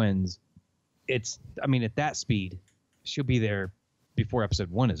to the Twins. I mean, at that speed, she'll be there before episode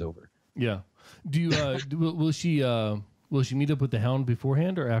 1 is over. Yeah. Do you will she meet up with the Hound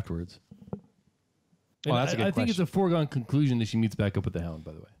beforehand or afterwards? Well, And that's a good I think it's a question. foregone conclusion that she meets back up with the Hound.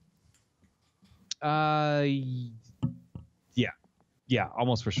 By the way. Yeah,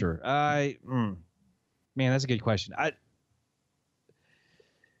 almost for sure. Man, that's a good question.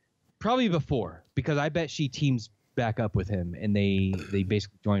 Probably before, because I bet she teams back up with him and they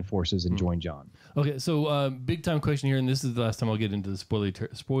basically join forces and join John. Okay, so big time question here, and this is the last time I'll get into the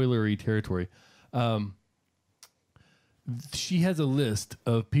spoilery territory. She has a list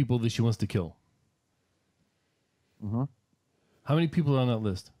of people that she wants to kill. Mhm. How many people are on that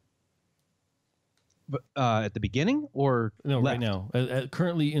list? But at the beginning or No, right left? now,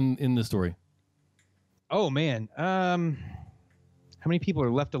 currently in the story. Oh man, how many people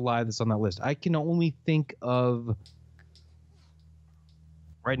are left alive that's on that list? I can only think of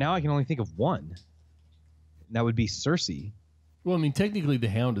right now. I can only think of one. And that would be Cersei. Well, I mean, technically, the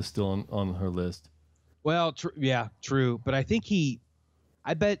Hound is still on her list. Well, yeah, true. But I think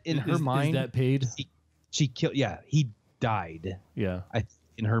I bet in her mind, is that paid? she killed. Yeah, he died. Yeah.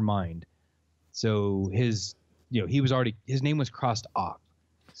 In her mind. So his name was crossed off.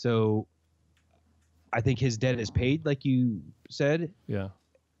 So I think his debt is paid, like you said. Yeah.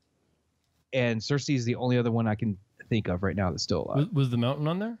 And Cersei is the only other one I can think of right now that's still alive. Was the Mountain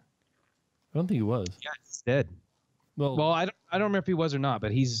on there? I don't think he was. Yeah, he's dead. Well, I don't remember if he was or not,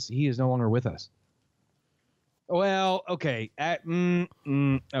 but he is no longer with us. Well, okay.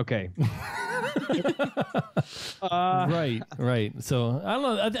 Okay. Right. So I don't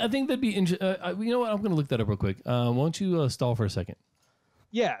know. I think that'd be interesting. You know what? I'm going to look that up real quick. Why don't you stall for a second?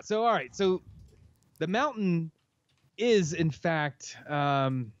 Yeah. So all right. So the Mountain is in fact. I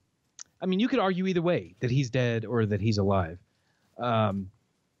mean, you could argue either way that he's dead or that he's alive.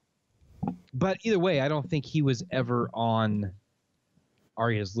 But either way, I don't think he was ever on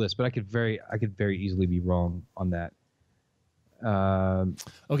Arya's list. But I could very easily be wrong on that.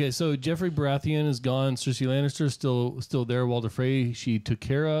 Okay, so Jeffrey Baratheon is gone. Cersei Lannister is still there. Walder Frey she took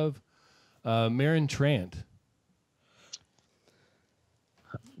care of. Meryn Trant,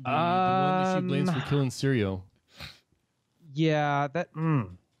 the one that she blames for killing Syrio. Yeah, that.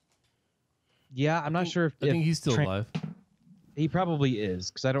 Yeah, I'm not sure if I think he's still Trant- alive. He probably is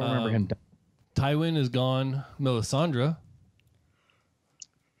because I don't remember him. Tywin is gone. Melisandre.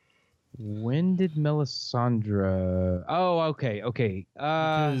 When did Melisandre? Oh, okay.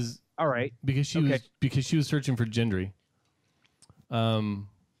 Because all right. Because she was searching for Gendry. Who,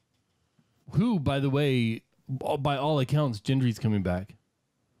 by the way, by all accounts, Gendry's coming back.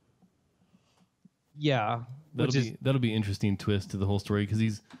 Yeah, That'll be an interesting twist to the whole story because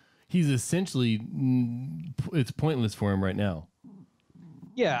he's essentially it's pointless for him right now.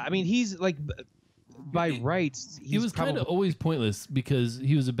 yeah. I mean, he's like by rights. He was kind of always pointless because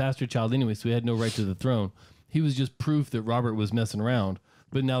he was a bastard child anyway, so he had no right to the throne. He was just proof that Robert was messing around.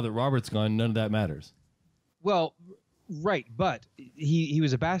 But now that Robert's gone, none of that matters. Well, right, but he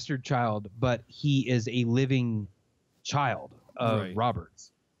was a bastard child, but he is a living child of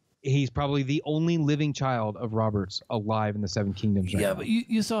Robert's. He's probably the only living child of Robert's alive in the Seven Kingdoms. Right Yeah, now. but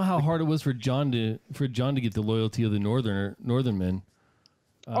you saw how hard it was for John to get the loyalty of the northern men.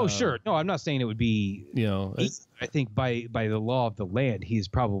 Oh, sure. No, I'm not saying it would be. You know, I think by the law of the land, he's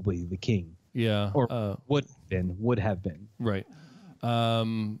probably the king. yeah, Or would have been. right.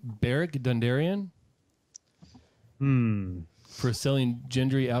 Beric Dondarrion for selling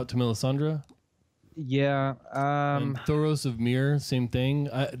Gendry out to Melisandre. Yeah. And Thoros of Myr, same thing.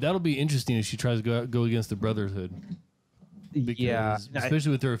 That'll be interesting if she tries to go against the Brotherhood. Because, yeah.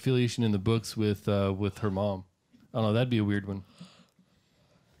 especially with her affiliation in the books with her mom. I don't know. That'd be a weird one.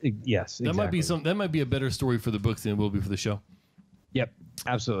 Yes. That might be That might be a better story for the books than it will be for the show. Yep.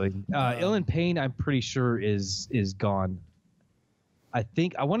 Absolutely. Ilan Payne, I'm pretty sure is gone. I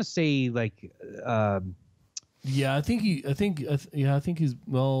want to say like. Yeah, I think he's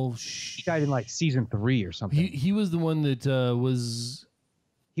well. He died in like season 3 or something. He was the one that was.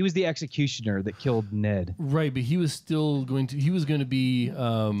 He was the executioner that killed Ned. Right, but he was still going to. He was going to be.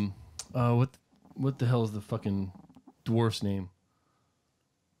 What the hell is the fucking dwarf's name?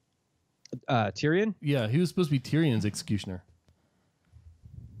 Tyrion. Yeah, he was supposed to be Tyrion's executioner.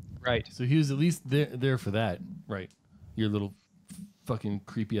 Right. So he was at least there for that, right? Your little fucking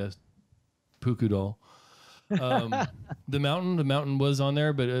creepy ass Puku doll. The mountain was on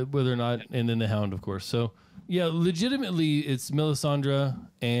there, but whether or not, and then the Hound, of course. So yeah, legitimately, it's Melisandre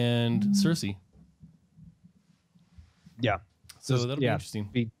and Cersei. Yeah. So that'll be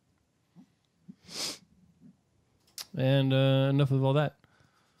interesting. And enough of all that.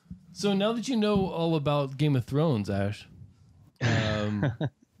 So now that you know all about Game of Thrones, Ash,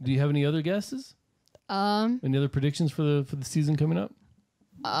 do you have any other guesses? Any other predictions for the season coming up?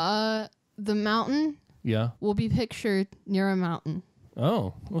 The mountain will be pictured near a mountain.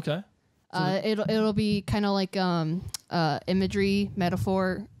 Oh, okay. It'll be kind of like imagery,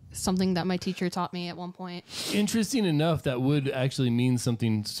 metaphor, something that my teacher taught me at one point. Interesting enough, that would actually mean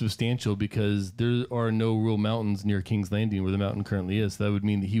something substantial because there are no real mountains near King's Landing where the mountain currently is. So that would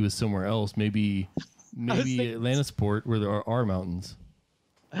mean that he was somewhere else, maybe Atlantisport where there are mountains.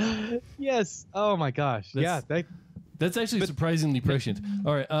 Yes. Oh my gosh. That's actually surprisingly prescient.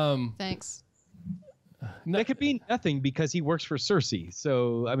 All right. Thanks. That could mean nothing because he works for Cersei.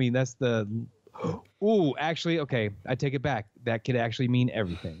 So I mean, that's the. Ooh, actually, okay. I take it back. That could actually mean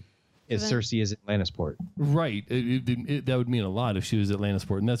everything. If Cersei is Atlantisport. Right. That would mean a lot if she was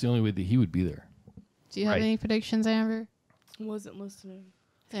Atlantisport, and that's the only way that he would be there. Do you have any predictions, Amber? Wasn't listening.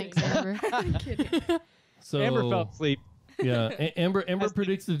 Thanks, Amber. I'm kidding. So Amber fell asleep. Yeah, Amber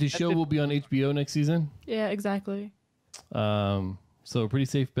predicts that the show will be on HBO next season. Yeah, exactly. So a pretty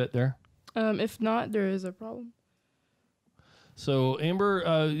safe bet there. If not, there is a problem. So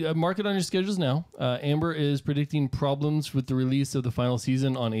Amber, mark it on your schedules now. Amber is predicting problems with the release of the final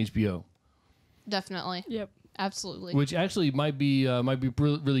season on HBO. Definitely. Yep. Absolutely. Which actually might be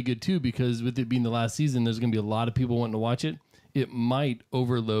really good too, because with it being the last season, there's going to be a lot of people wanting to watch it. It might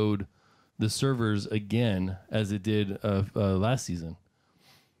overload the servers again as it did last season.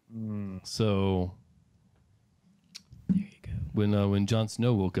 So there you go. When Jon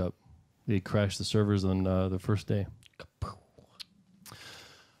Snow woke up, they crashed the servers on the first day.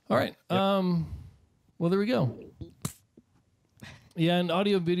 All right. Yep. Well, there we go. Yeah, and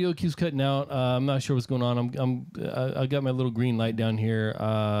audio video keeps cutting out. I'm not sure what's going on. I got my little green light down here.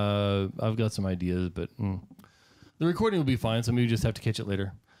 I've got some ideas, but the recording will be fine. So maybe we just have to catch it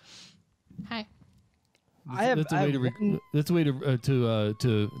later. Hi. That's a way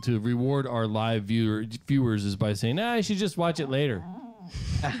to reward our live viewers is by saying, I should just watch it later.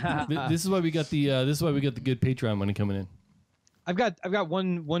 This is why we got the good Patreon money coming in. I've got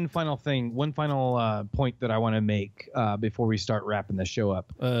one final thing, one final point that I want to make before we start wrapping the show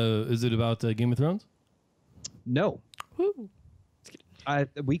up. Is it about Game of Thrones? No. Woo.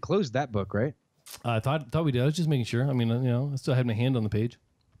 We closed that book, right? I thought we did. I was just making sure. I mean, I still had my hand on the page.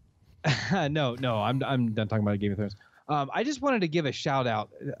 No, I'm done talking about Game of Thrones. I just wanted to give a shout out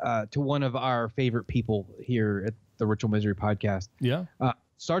to one of our favorite people here at the Ritual Misery podcast. Yeah.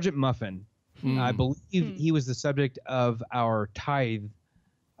 Sergeant Muffin. I believe he was the subject of our tithe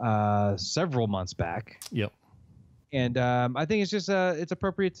several months back. Yep. And I think it's just it's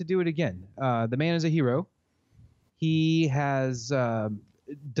appropriate to do it again. The man is a hero. He has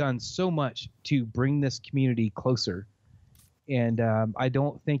done so much to bring this community closer. And I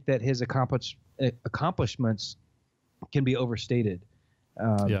don't think that his accomplishments can be overstated.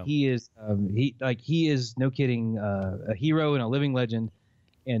 He is no kidding a hero and a living legend.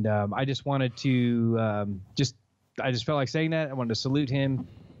 And I just wanted to I just felt like saying that. I wanted to salute him.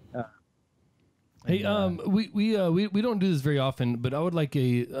 Hey, we don't do this very often, but I would like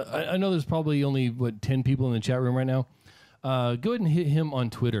I know there's probably only 10 people in the chat room right now. Go ahead and hit him on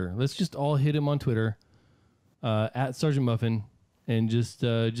Twitter. Let's just all hit him on Twitter at Sergeant Muffin, and just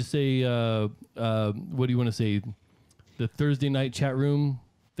say what do you want to say? The Thursday night chat room.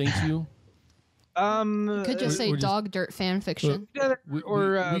 Thank you. You could just say dog dirt fan fiction.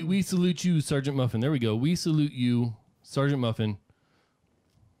 We salute you, Sergeant Muffin. There we go. We salute you, Sergeant Muffin.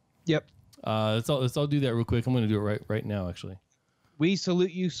 Yep. Let's all do that real quick. I'm going to do it right now, actually. We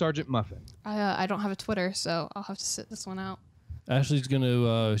salute you, Sergeant Muffin. I don't have a Twitter, so I'll have to sit this one out. Ashley's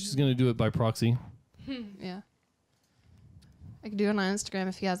gonna do it by proxy. Yeah. I could do it on Instagram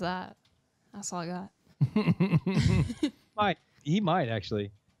if he has that. That's all I got. He might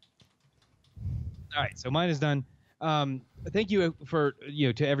actually. All right, so mine is done. Thank you for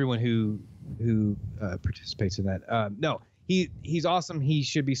to everyone who participates in that. No, he's awesome. He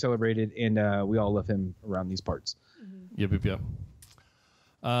should be celebrated, and we all love him around these parts. Mm-hmm. Yep.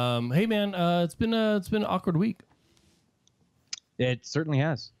 Hey man, it's been an awkward week. It certainly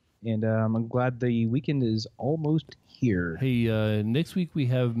has, and I'm glad the weekend is almost here. Hey, next week we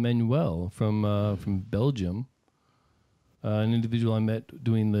have Manuel from Belgium. an individual I met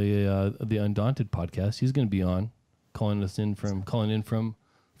doing the Undaunted podcast. He's going to be on, calling in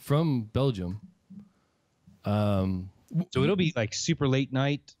from Belgium. So it'll be like super late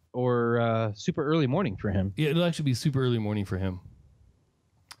night or super early morning for him. Yeah, it'll actually be super early morning for him.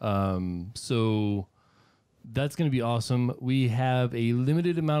 So that's going to be awesome. We have a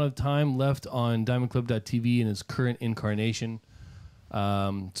limited amount of time left on diamondclub.tv in its current incarnation.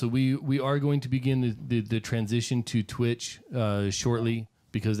 So we are going to begin the transition to Twitch shortly,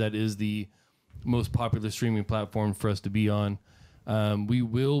 because that is the most popular streaming platform for us to be on. We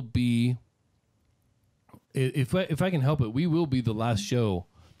will be, if I can help it, we will be the last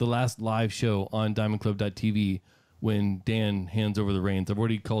live show on diamondclub.tv when Dan hands over the reins. I've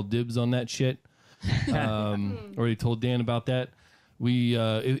already called dibs on that shit. Already told Dan about that. We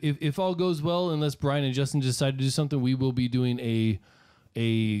if all goes well, unless Brian and Justin decide to do something, we will be doing a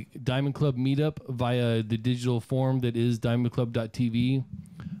Diamond Club meetup via the digital form that is diamondclub.tv.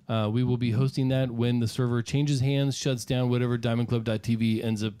 We will be hosting that when the server changes hands, shuts down, whatever diamondclub.tv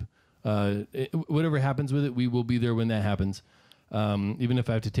ends up, whatever happens with it, we will be there when that happens. Even if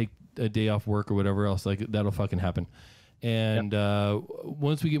I have to take a day off work or whatever else, like that'll fucking happen. And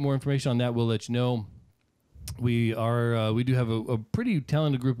once we get more information on that, we'll let you know. We do have a pretty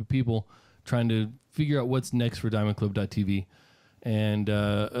talented group of people trying to figure out what's next for diamondclub.tv. And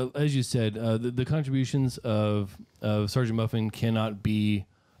as you said, the contributions of Sergeant Muffin cannot be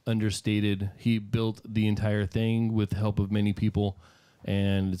understated. He built the entire thing with the help of many people,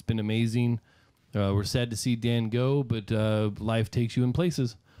 and it's been amazing. We're sad to see Dan go, but life takes you in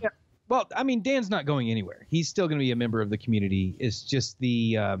places. Yeah. Well, I mean, Dan's not going anywhere. He's still going to be a member of the community. It's just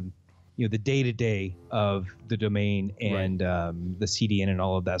the the day-to-day of the domain and the CDN and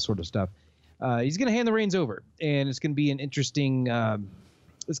all of that sort of stuff. He's going to hand the reins over, and it's going to be an interesting.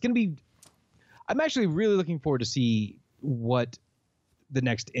 It's going to be. I'm actually really looking forward to see what the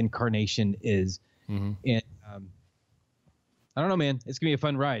next incarnation is, and I don't know, man. It's going to be a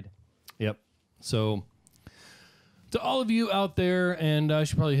fun ride. Yep. So, to all of you out there, and I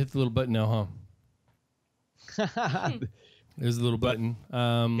should probably hit the little button now, huh? There's a little button.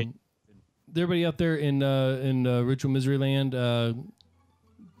 Everybody out there in Ritual Misery Land,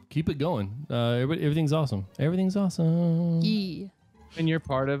 keep it going. Everything's awesome. Everything's awesome. Yeah. And you're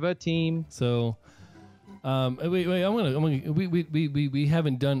part of a team. So, wait. We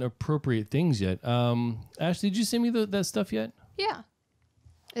haven't done appropriate things yet. Ashley, did you send me that stuff yet? Yeah.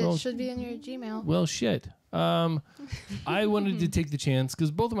 It should be in your Gmail. Well, shit. I wanted to take the chance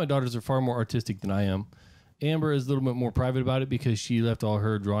because both of my daughters are far more artistic than I am. Amber is a little bit more private about it because she left all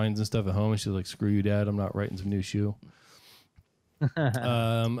her drawings and stuff at home, and she's like, "Screw you, Dad. I'm not writing some new shoe."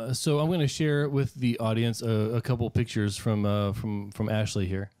 So I'm going to share with the audience a couple pictures from Ashley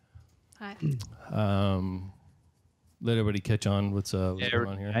here. Hi. Let everybody catch on what's going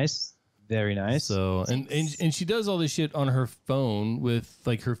on here. Nice. Very nice. So and she does all this shit on her phone with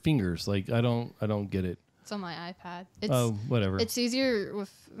like her fingers. Like I don't get it. It's on my iPad. Whatever. It's easier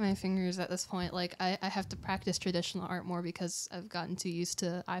with my fingers at this point. Like I have to practice traditional art more because I've gotten too used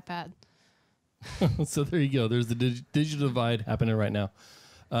to iPad. So there you go. There's the digital divide happening right now.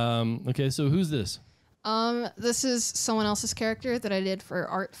 Okay, so who's this? This is someone else's character that I did for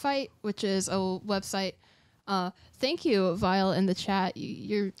Art Fight, which is a website. Thank you, Vile, in the chat.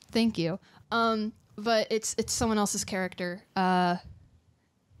 Thank you. But it's someone else's character. Yeah,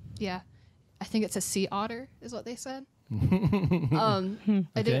 I think it's a sea otter, is what they said. I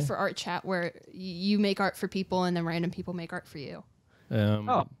did it for Art Chat, where you make art for people, and then random people make art for you.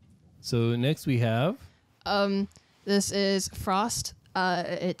 So next we have. This is Frost.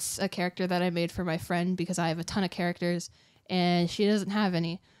 It's a character that I made for my friend because I have a ton of characters, and she doesn't have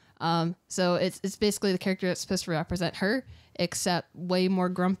any. So it's basically the character that's supposed to represent her, except way more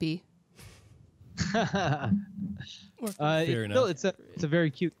grumpy. Fair enough. No, it's a very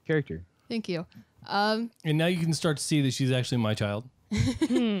cute character. Thank you. And now you can start to see that she's actually my child.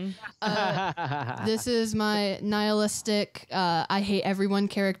 This is my nihilistic, I hate everyone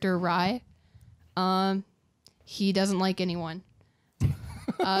character, Rye. He doesn't like anyone.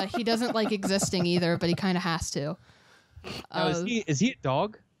 He doesn't like existing either, but he kind of has to. Is he a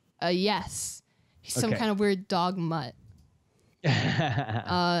dog? Yes. He's some kind of weird dog mutt.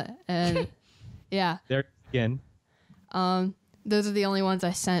 And yeah. There again. Those are the only ones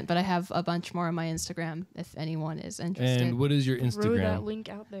I sent, but I have a bunch more on my Instagram if anyone is interested. And what is your Instagram? Throw that link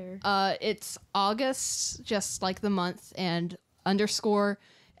out there. It's August, just like the month, and _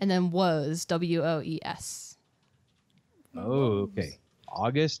 and then was WOES. Oh, okay.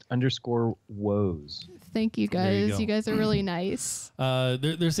 August_woes. Thank you There you guys. go. You guys are really nice.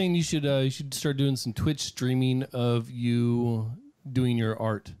 They're saying you should start doing some Twitch streaming of you doing your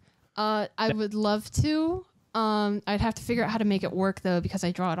art. I would love to. I'd have to figure out how to make it work though because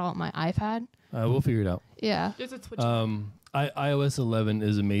I draw it all on my iPad. We'll figure it out. Yeah. There's a Twitch. iOS 11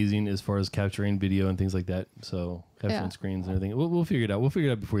 is amazing as far as capturing video and things like that. So capturing screens and everything. We'll figure it out. We'll figure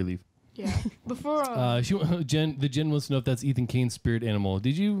it out before you leave. Yeah. Before. Jen wants to know if that's Ethan Kane's spirit animal.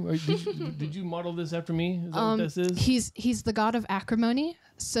 Did you model this after me? Is that what this is? He's the god of acrimony.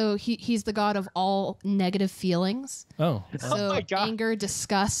 So he's the god of all negative feelings. Oh. So my God. anger,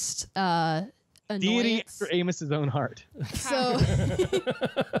 disgust, Deity annoyance. after Amos's own heart. So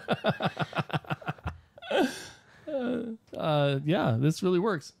Yeah, this really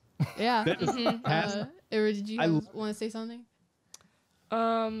works. yeah. Has- Did you want to say something?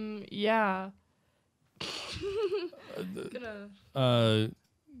 Yeah.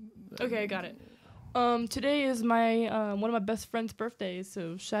 Okay, I got it. Today is my one of my best friend's birthdays,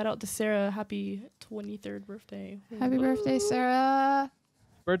 so shout out to Sarah. Happy 23rd birthday. Happy birthday, Sarah.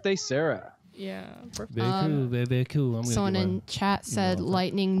 Birthday, Sarah. Yeah. Very cool. Very cool. I'm gonna Someone get in chat said all that.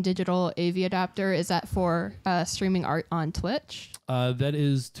 Lightning Digital AV adapter. Is that for streaming art on Twitch? that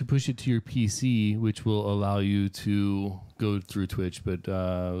is to push it to your PC, which will allow you to go through Twitch. But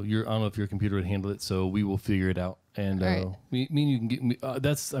I don't know if your computer would handle it, so we will figure it out. And Right. me and you can get.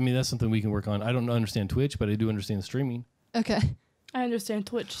 That's something we can work on. I don't understand Twitch, but I do understand streaming. Okay. I understand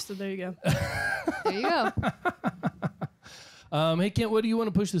Twitch, so there you go. There you go. Hey Kent, what do you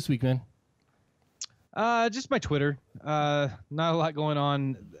want to push this week, man? Just my Twitter. Not a lot going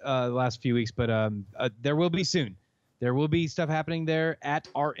on the last few weeks, but there will be soon. There will be stuff happening there at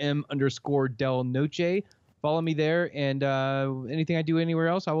RM_Del Noche. Follow me there, and anything I do anywhere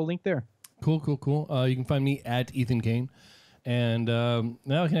else, I will link there. Cool. You can find me at Ethan Kane. And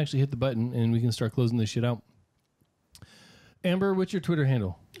now I can actually hit the button, and we can start closing this shit out. Amber, what's your Twitter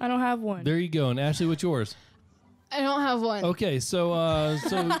handle? I don't have one. There you go. And Ashley, what's yours? I don't have one. Okay, so I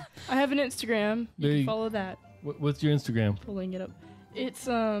have an Instagram. You There can you- follow that. what's your Instagram? Pulling it up. It's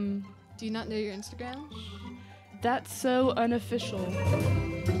Do you not know your Instagram? That's So Unofficial.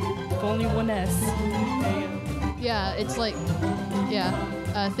 With only one S. There you go. Yeah, it's like,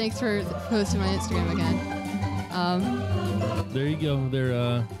 yeah. Thanks for posting my Instagram again. There you go.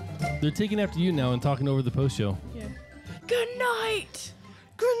 They're taking after you now and talking over the post show. Yeah. Good night.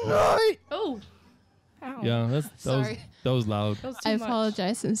 Good night. Oh. Ow. Yeah, that Sorry. was loud. That was too I much.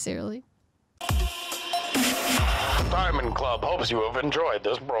 apologize sincerely. Diamond Club hopes you have enjoyed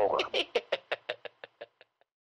this program.